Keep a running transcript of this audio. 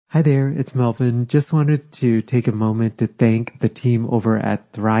Hi there, it's Melvin. Just wanted to take a moment to thank the team over at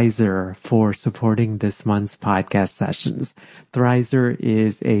Thrizer for supporting this month's podcast sessions. Thrizer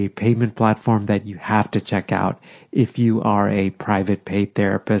is a payment platform that you have to check out if you are a private paid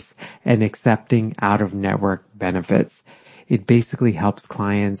therapist and accepting out-of-network benefits. It basically helps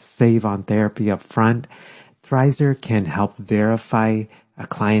clients save on therapy up front. Thrizer can help verify a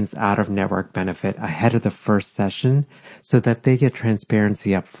client's out-of-network benefit ahead of the first session so that they get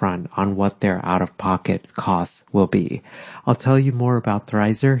transparency up front on what their out-of-pocket costs will be. I'll tell you more about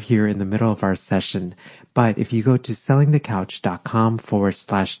Thrizer here in the middle of our session, but if you go to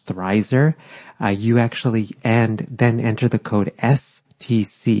sellingthecouch.com/Thrizer, you actually, and then enter the code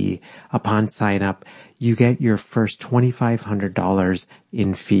STC upon sign up, you get your first $2,500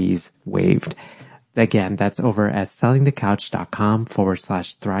 in fees waived. Again, that's over at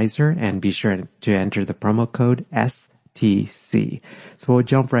sellingthecouch.com/Thrizer, and be sure to enter the promo code STC. So we'll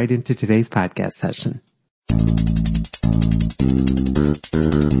jump right into today's podcast session.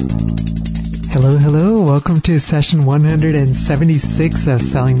 Hello. Welcome to session 176 of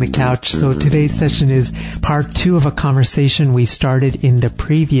Selling the Couch. So today's session is part 2 of a conversation we started in the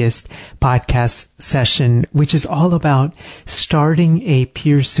previous podcast session, which is all about starting a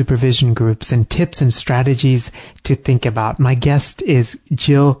peer supervision groups and tips and strategies to think about. My guest is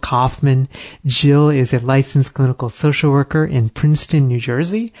Jill Kaufman. Jill is a licensed clinical social worker in Princeton, New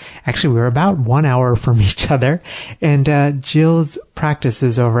Jersey. Actually, we're about 1 hour from each other. And Jill's practice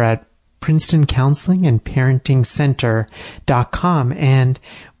is over at Princeton Counseling and Parenting Center.com. And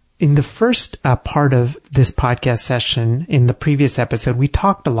in the first part of this podcast session, in the previous episode, we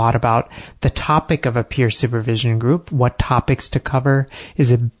talked a lot about the topic of a peer supervision group, what topics to cover.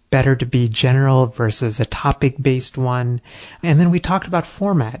 Is it better to be general versus a topic-based one? And then we talked about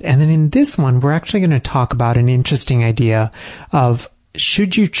format. And then in this one, we're actually going to talk about an interesting idea of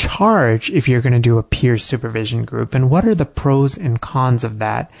should you charge if you're going to do a peer supervision group, and what are the pros and cons of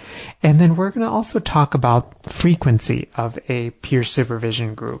that? And then we're going to also talk about frequency of a peer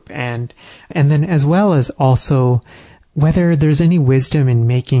supervision group, and then as well as also whether there's any wisdom in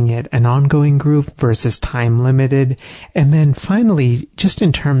making it an ongoing group versus time limited. And then finally, just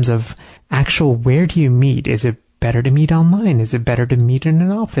in terms of actual, where do you meet? Is it better to meet online? Is it better to meet in an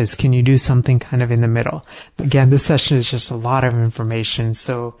office? Can you do something kind of in the middle? Again, this session is just a lot of information,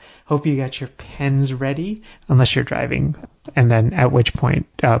 so hope you got your pens ready, unless you're driving. And then at which point,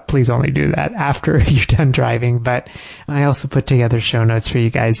 please only do that after you're done driving. But I also put together show notes for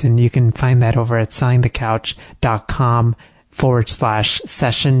you guys, and you can find that over at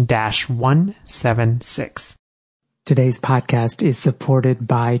sellingthecouch.com/session-176. Today's podcast is supported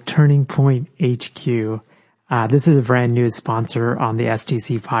by Turning Point HQ. This is a brand new sponsor on the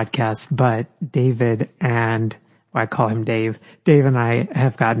STC podcast, but David and, I call him Dave. Dave and I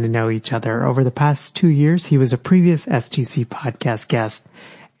have gotten to know each other over the past 2 years. He was a previous STC podcast guest.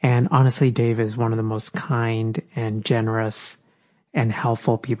 And honestly, Dave is one of the most kind and generous and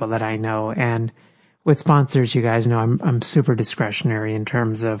helpful people that I know. And with sponsors, you guys know I'm super discretionary in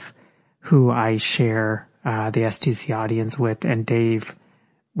terms of who I share the STC audience with. And Dave,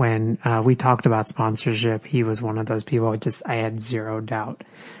 when we talked about sponsorship, he was one of those people I had zero doubt.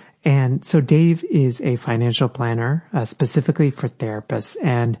 And so Dave is a financial planner, specifically for therapists,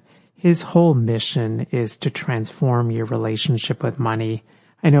 and his whole mission is to transform your relationship with money.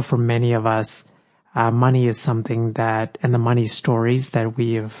 I know for many of us, money is something and the money stories that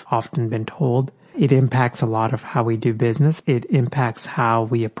we have often been told, it impacts a lot of how we do business. It impacts how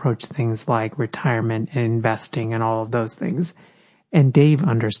we approach things like retirement and investing and all of those things. And Dave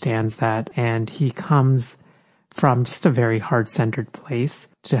understands that, and he comes from just a very heart-centered place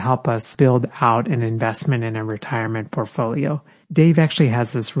to help us build out an investment in a retirement portfolio. Dave actually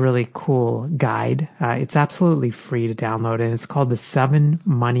has this really cool guide. It's absolutely free to download, and it's called The 7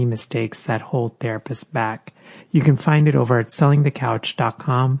 Money Mistakes That Hold Therapists Back. You can find it over at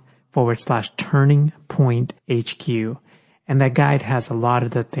sellingthecouch.com/Turning Point HQ. And that guide has a lot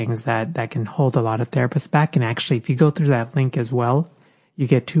of the things that can hold a lot of therapists back. And actually, if you go through that link as well, you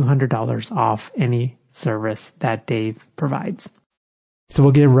get $200 off any service that Dave provides. So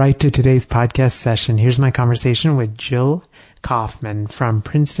we'll get right to today's podcast session. Here's my conversation with Jill Kaufman from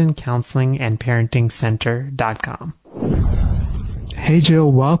Princeton Counseling and Parenting Center.com. Hey,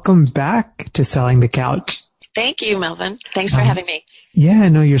 Jill, welcome back to Selling the Couch. Thank you, Melvin. Thanks for having me. Yeah,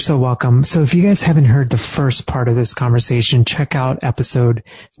 no, you're so welcome. So if you guys haven't heard the first part of this conversation, check out episode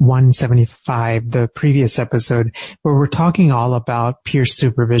 175, the previous episode, where we're talking all about peer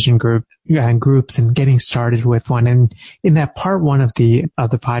supervision groups and getting started with one. And in that part one of the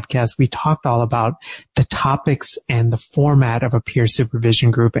podcast, we talked all about the topics and the format of a peer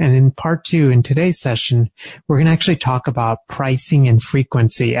supervision group. And in part two, in today's session, we're going to actually talk about pricing and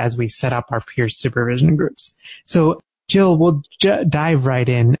frequency as we set up our peer supervision groups. So Jill, we'll dive right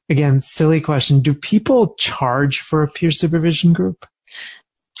in. Again, silly question. Do people charge for a peer supervision group?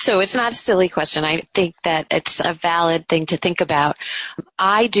 So it's not a silly question. I think that it's a valid thing to think about.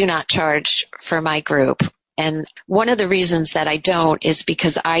 I do not charge for my group. And one of the reasons that I don't is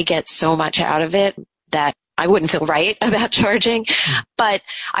because I get so much out of it that I wouldn't feel right about charging. But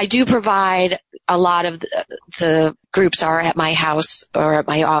I do provide a lot of the groups are at my house or at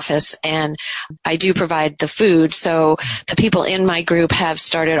my office, and I do provide the food. So the people in my group have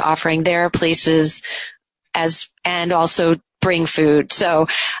started offering their places and also bring food. So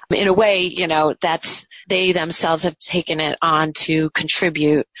in a way, that's they themselves have taken it on to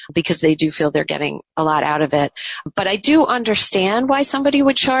contribute because they do feel they're getting a lot out of it. But I do understand why somebody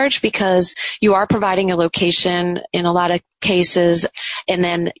would charge, because you are providing a location in a lot of cases. And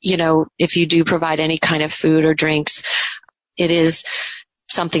then, if you do provide any kind of food or drinks, it is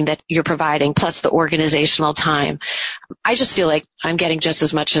something that you're providing, plus the organizational time. I just feel like I'm getting just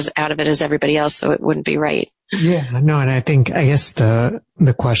as much out of it as everybody else, so it wouldn't be right. Yeah, no, and I guess the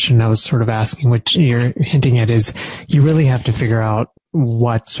question I was sort of asking, which you're hinting at, is you really have to figure out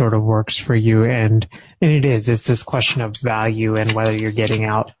what sort of works for you, and it's this question of value and whether you're getting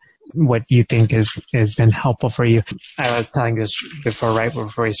out what you think has been helpful for you. I was telling this right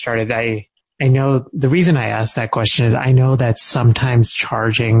before we started. I know the reason I asked that question is I know that sometimes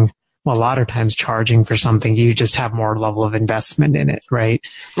a lot of times charging for something, you just have more level of investment in it, right?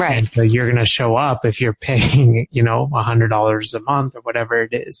 Right. And so you're going to show up if you're paying, $100 a month or whatever it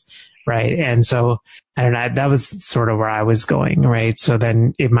is, right? And so, I don't know, that was sort of where I was going, right? So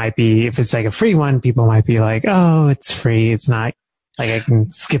then it might be, if it's like a free one, people might be like, oh, it's free. It's not like I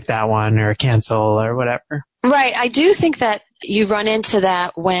can skip that one or cancel or whatever. Right. I do think that you run into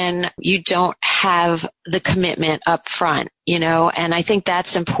that when you don't have the commitment up front, and I think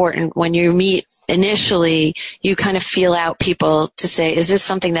that's important. When you meet initially, you kind of feel out people to say, is this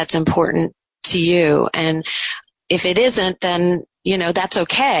something that's important to you? And if it isn't, then, that's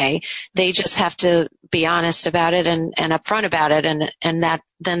okay. They just have to be honest about it and upfront about it. And that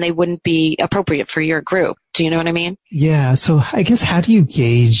then they wouldn't be appropriate for your group. Do you know what I mean? Yeah. So I guess, how do you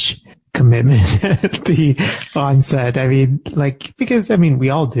gauge commitment at the onset? Because we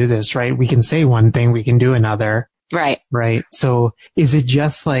all do this, right? We can say one thing, we can do another. Right. Right. So is it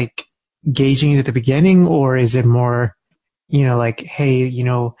just like gauging it at the beginning, or is it more,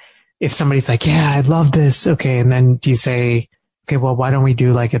 hey, if somebody's like, yeah, I love this. Okay. And then do you say, okay, well, why don't we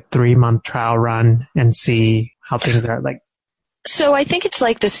do like a 3-month trial run and see how things are like? So I think it's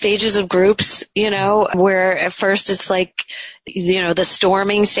like the stages of groups, where at first it's like, the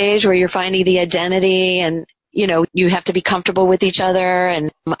storming stage where you're finding the identity and, you have to be comfortable with each other.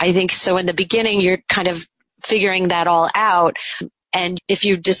 And I think so in the beginning, you're kind of figuring that all out. And if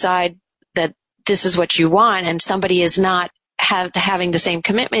you decide that this is what you want and somebody is not having the same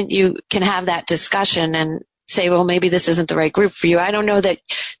commitment, you can have that discussion and say, well, maybe this isn't the right group for you. I don't know that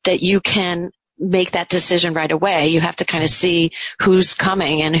you can make that decision right away. You have to kind of see who's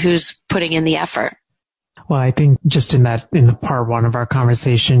coming and who's putting in the effort. Well, I think just in the part one of our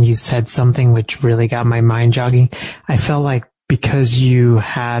conversation, you said something which really got my mind jogging. I felt like because you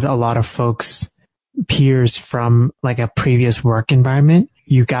had a lot of peers from like a previous work environment,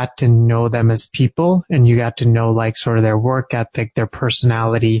 you got to know them as people and you got to know like sort of their work ethic, their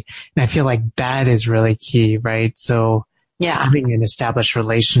personality. And I feel like that is really key, right? So yeah, having an established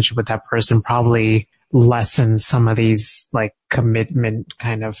relationship with that person probably lessens some of these like commitment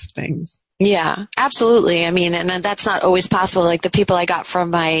kind of things. Yeah, absolutely. And that's not always possible. Like the people I got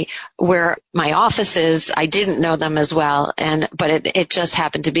from where my office is, I didn't know them as well. But it just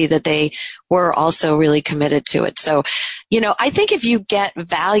happened to be that they were also really committed to it. So, I think if you get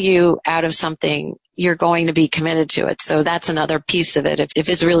value out of something, you're going to be committed to it. So that's another piece of it. If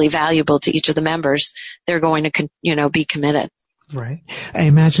it's really valuable to each of the members, they're going to, be committed. Right. I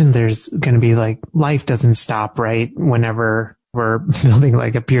imagine there's going to be like, life doesn't stop, right? Whenever we're building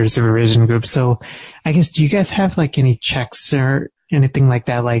like a peer supervision group. So I guess, do you guys have like any checks or anything like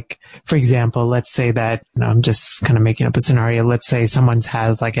that? Like, for example, let's say that, I'm just kind of making up a scenario. Let's say someone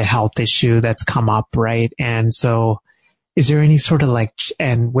has like a health issue that's come up, right? And so is there any sort of like,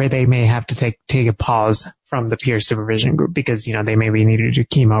 and where they may have to take a pause from the peer supervision group because, they maybe need to do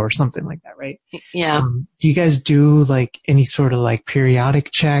chemo or something like that, right? Yeah. Do you guys do like any sort of like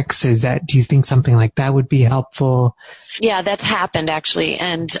periodic checks? Do you think something like that would be helpful? Yeah, that's happened actually.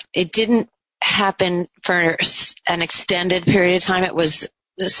 And it didn't happen for an extended period of time. It was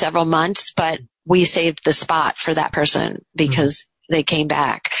several months, but we saved the spot for that person because they came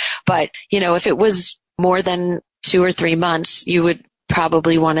back. But, if it was more than 2 or 3 months, you would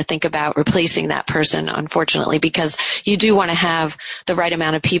probably want to think about replacing that person, unfortunately, because you do want to have the right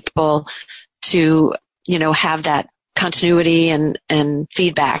amount of people to, have that continuity and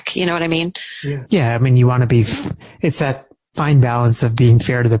feedback. You know what I mean? Yeah. I mean, you want to be, it's that fine balance of being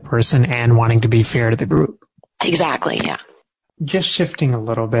fair to the person and wanting to be fair to the group. Exactly. Yeah. Just shifting a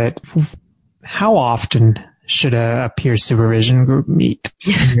little bit, how often should a peer supervision group meet,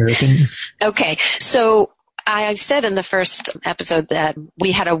 in your opinion? Okay. So I said in the first episode that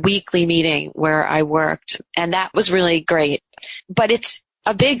we had a weekly meeting where I worked, and that was really great. But it's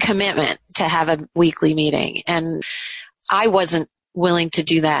a big commitment to have a weekly meeting, and I wasn't willing to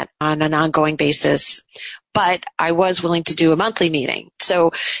do that on an ongoing basis, but I was willing to do a monthly meeting.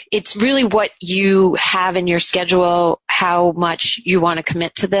 So it's really what you have in your schedule, how much you want to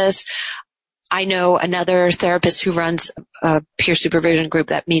commit to this. I know another therapist who runs a peer supervision group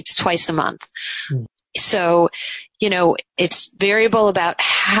that meets twice a month. So, it's variable about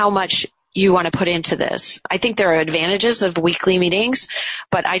how much you want to put into this. I think there are advantages of weekly meetings,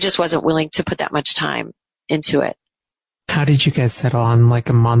 but I just wasn't willing to put that much time into it. How did you guys settle on like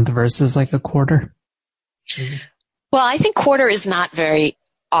a month versus like a quarter? Well, I think quarter is not very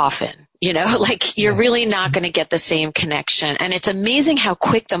often, you're really not going to get the same connection. And it's amazing how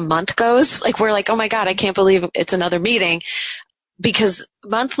quick the month goes. Like we're like, oh my God, I can't believe it's another meeting, because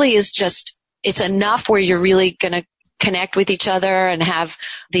monthly is just, it's enough where you're really going to connect with each other and have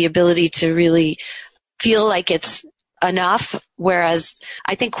the ability to really feel like it's enough. Whereas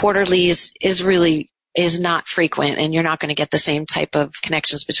I think quarterly is not frequent, and you're not going to get the same type of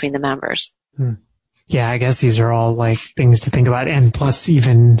connections between the members. Yeah, I guess these are all like things to think about. And plus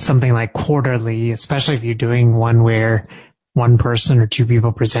even something like quarterly, especially if you're doing one where one person or 2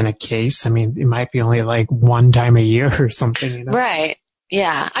 people present a case. I mean, it might be only like one time a year or something. Right.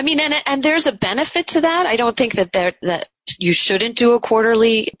 Yeah. I mean, and there's a benefit to that. I don't think that you shouldn't do a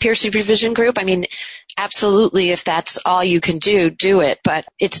quarterly peer supervision group. I mean, absolutely, if that's all you can do it. But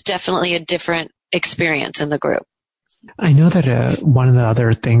it's definitely a different experience in the group. I know that one of the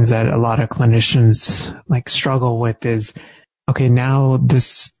other things that a lot of clinicians like struggle with is, okay, now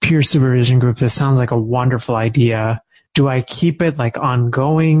this peer supervision group, this sounds like a wonderful idea. Do I keep it like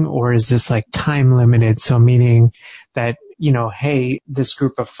ongoing, or is this like time limited? So meaning that, hey, this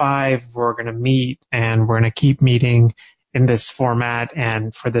group of 5, we're going to meet and we're going to keep meeting in this format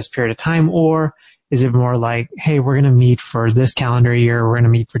and for this period of time? Or is it more like, hey, we're going to meet for this calendar year, we're going to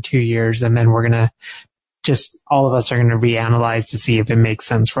meet for 2 years, and then we're going to all of us are going to reanalyze to see if it makes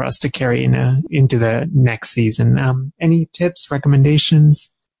sense for us to carry into the next season. Any tips,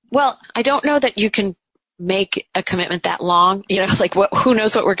 recommendations? Well, I don't know that you can make a commitment that long, who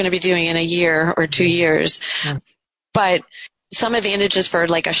knows what we're going to be doing in a year or 2 years. Yeah. But some advantages for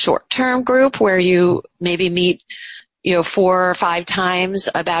like a short-term group where you maybe meet, 4 or 5 times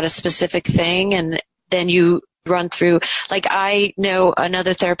about a specific thing, and then you run through, like I know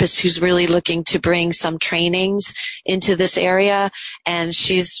another therapist who's really looking to bring some trainings into this area, and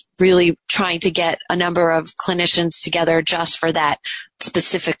she's really trying to get a number of clinicians together just for that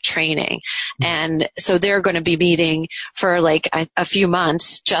specific training. And so they're going to be meeting for like a few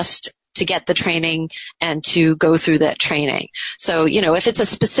months just to get the training and to go through that training. So, if it's a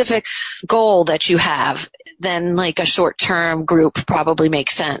specific goal that you have, then like a short-term group probably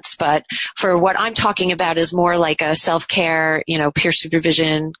makes sense. But for what I'm talking about is more like a self-care, peer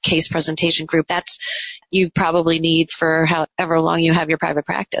supervision, case presentation group. That's you probably need for however long you have your private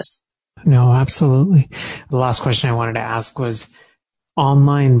practice. No, absolutely. The last question I wanted to ask was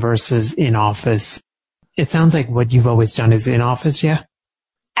online versus in-office. It sounds like what you've always done is in-office, yeah?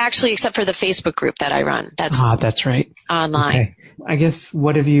 Actually, except for the Facebook group that I run. That's right. Online. Okay. I guess,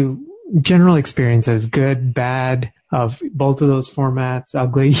 what have you, general experiences, good, bad, of both of those formats,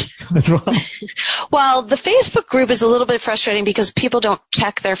 ugly as well? Well, the Facebook group is a little bit frustrating because people don't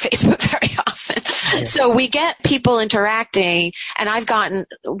check their Facebook very often. Yeah. So we get people interacting, and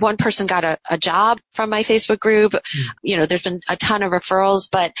one person got a job from my Facebook group. There's been a ton of referrals,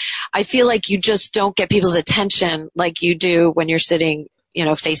 but I feel like you just don't get people's attention like you do when you're sitting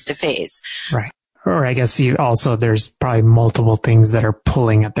face to face. Right. Or I guess there's probably multiple things that are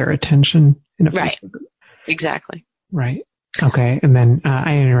pulling at their attention in a right. Facebook group. Exactly. Right. Okay. And then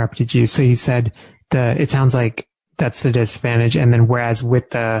I interrupted you. So you said it sounds like that's the disadvantage. And then whereas with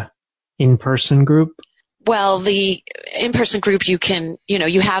the in-person group, well, the in-person group, you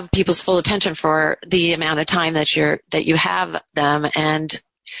have people's full attention for the amount of time that you have them, and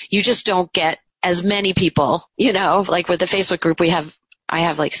you just don't get as many people, like with the Facebook group, I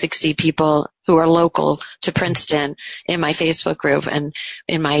have like 60 people who are local to Princeton in my Facebook group, and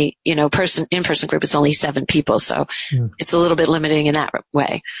in my, in-person group, it's only 7 people. So it's a little bit limiting in that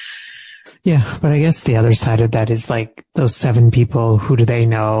way. Yeah. But I guess the other side of that is like those 7 people, who do they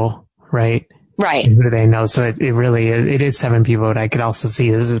know? Right. Right. And who do they know? So it really is 7 people, but I could also see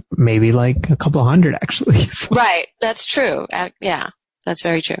as maybe like a couple hundred actually. So. Right. That's true. Yeah. That's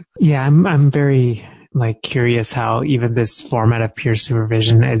very true. Yeah. I'm very curious how even this format of peer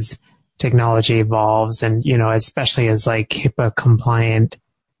supervision, as technology evolves and, especially as HIPAA compliant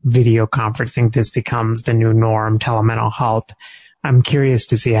video conferencing, this becomes the new norm, telemental health. I'm curious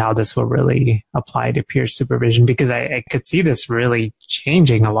to see how this will really apply to peer supervision, because I could see this really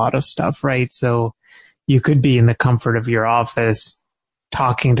changing a lot of stuff, right? So you could be in the comfort of your office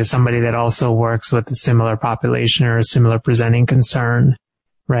talking to somebody that also works with a similar population or a similar presenting concern,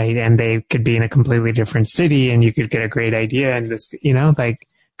 right? And they could be in a completely different city and you could get a great idea, and this,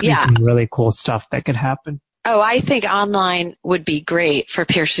 some really cool stuff that could happen. Oh, I think online would be great for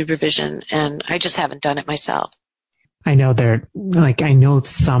peer supervision, and I just haven't done it myself. I know I know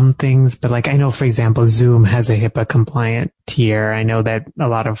some things, but I know, for example, Zoom has a HIPAA compliant tier. I know that a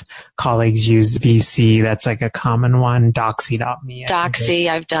lot of colleagues use VC. That's a common one. Doxy.me. Doxy,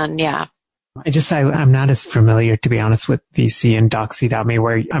 I've done, yeah. I'm not as familiar, to be honest, with VC and Doxy.me,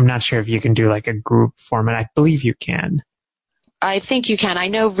 where I'm not sure if you can do a group format. I believe you can. I think you can. I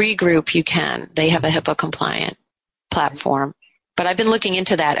know Regroup you can. They have a HIPAA compliant platform, but I've been looking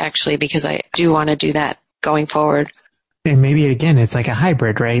into that actually, because I do want to do that going forward. And maybe again, it's like a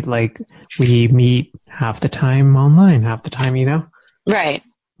hybrid, right? We meet half the time online, half the time, Right.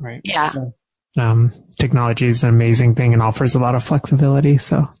 Right. Yeah. So, technology is an amazing thing and offers a lot of flexibility.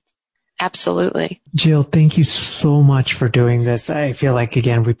 So. Absolutely. Jill, thank you so much for doing this. I feel like,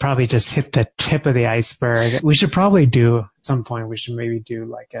 again, we probably just hit the tip of the iceberg. We should probably at some point, maybe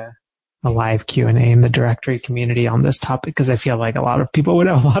do a live Q&A in the directory community on this topic, because I feel like a lot of people would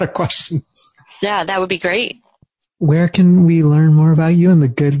have a lot of questions. Yeah, that would be great. Where can we learn more about you and the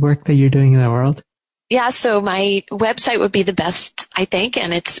good work that you're doing in the world? Yeah, so my website would be the best, I think,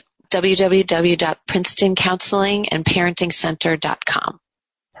 and it's www.princetoncounselingandparentingcenter.com.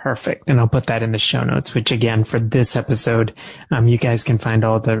 Perfect. And I'll put that in the show notes, which again, for this episode, you guys can find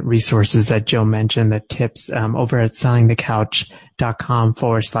all the resources that Jill mentioned, the tips, over at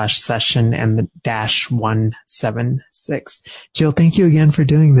sellingthecouch.com/session and the -176. Jill, thank you again for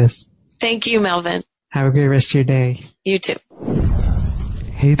doing this. Thank you, Melvin. Have a great rest of your day. You too.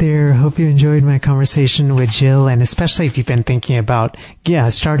 Hey there. Hope you enjoyed my conversation with Jill, and especially if you've been thinking about,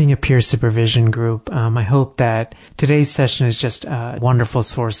 starting a peer supervision group. I hope that today's session is just a wonderful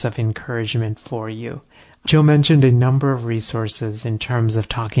source of encouragement for you. Jill mentioned a number of resources in terms of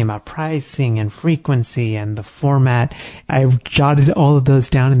talking about pricing and frequency and the format. I've jotted all of those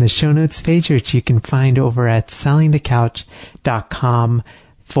down in the show notes page, which you can find over at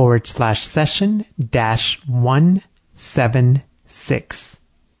sellingthecouch.com/session-176.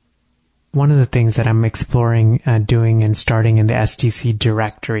 One of the things that I'm exploring doing and starting in the STC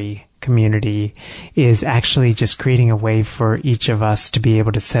directory community is actually just creating a way for each of us to be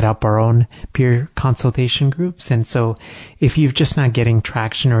able to set up our own peer consultation groups. And so if you're just not getting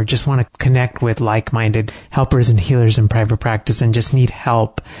traction or just want to connect with like-minded helpers and healers in private practice and just need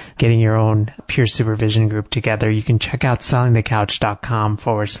help getting your own peer supervision group together, you can check out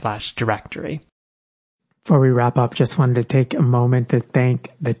sellingthecouch.com/directory. Before we wrap up, just wanted to take a moment to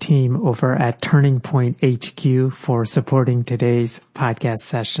thank the team over at Turning Point HQ for supporting today's podcast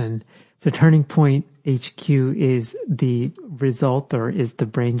session. So Turning Point HQ is the result, or is the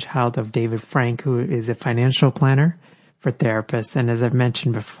brainchild, of David Frank, who is a financial planner for therapists. And as I've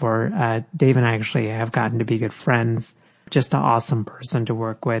mentioned before, Dave and I actually have gotten to be good friends, just an awesome person to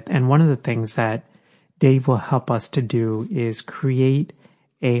work with. And one of the things that Dave will help us to do is create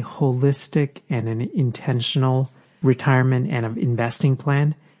a holistic and an intentional retirement and an investing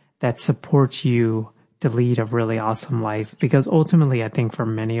plan that supports you to lead a really awesome life. Because ultimately, I think for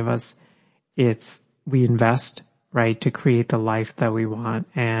many of us, we invest, right, to create the life that we want.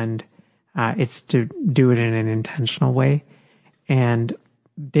 And it's to do it in an intentional way. And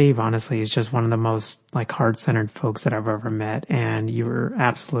Dave, honestly, is just one of the most heart-centered folks that I've ever met. And you're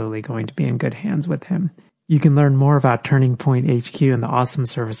absolutely going to be in good hands with him. You can learn more about Turning Point HQ and the awesome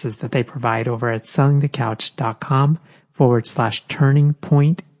services that they provide over at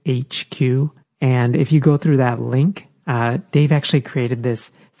sellingthecouch.com/turningpointhq. And if you go through that link, Dave actually created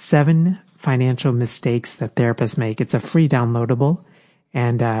this 7 financial mistakes that therapists make. It's a free downloadable,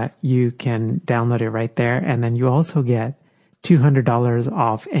 and you can download it right there. And then you also get $200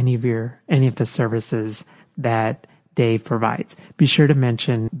 off any of the services that Dave provides. Be sure to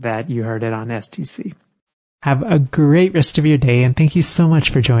mention that you heard it on STC. Have a great rest of your day, and thank you so much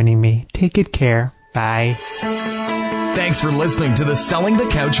for joining me. Take good care. Bye. Thanks for listening to the Selling the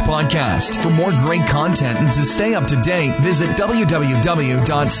Couch podcast. For more great content and to stay up to date, visit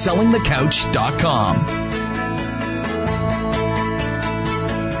www.sellingthecouch.com.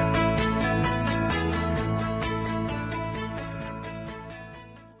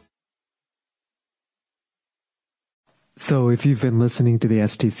 So if you've been listening to the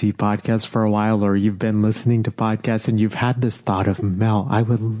STC podcast for a while, or you've been listening to podcasts and you've had this thought of, Mel, I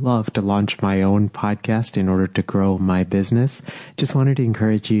would love to launch my own podcast in order to grow my business, just wanted to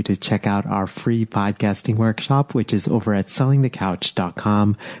encourage you to check out our free podcasting workshop, which is over at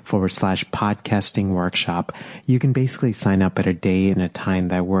sellingthecouch.com/podcasting workshop. You can basically sign up at a day and a time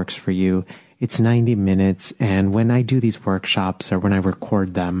that works for you. It's 90 minutes. And when I do these workshops or when I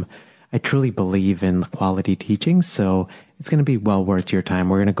record them, I truly believe in the quality teaching, so it's going to be well worth your time.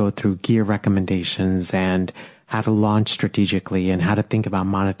 We're going to go through gear recommendations and how to launch strategically and how to think about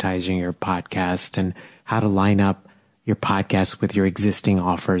monetizing your podcast and how to line up your podcast with your existing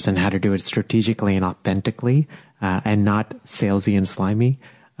offers and how to do it strategically and authentically and not salesy and slimy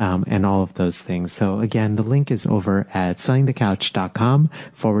and all of those things. So again, the link is over at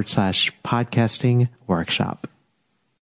sellingthecouch.com/podcasting workshop.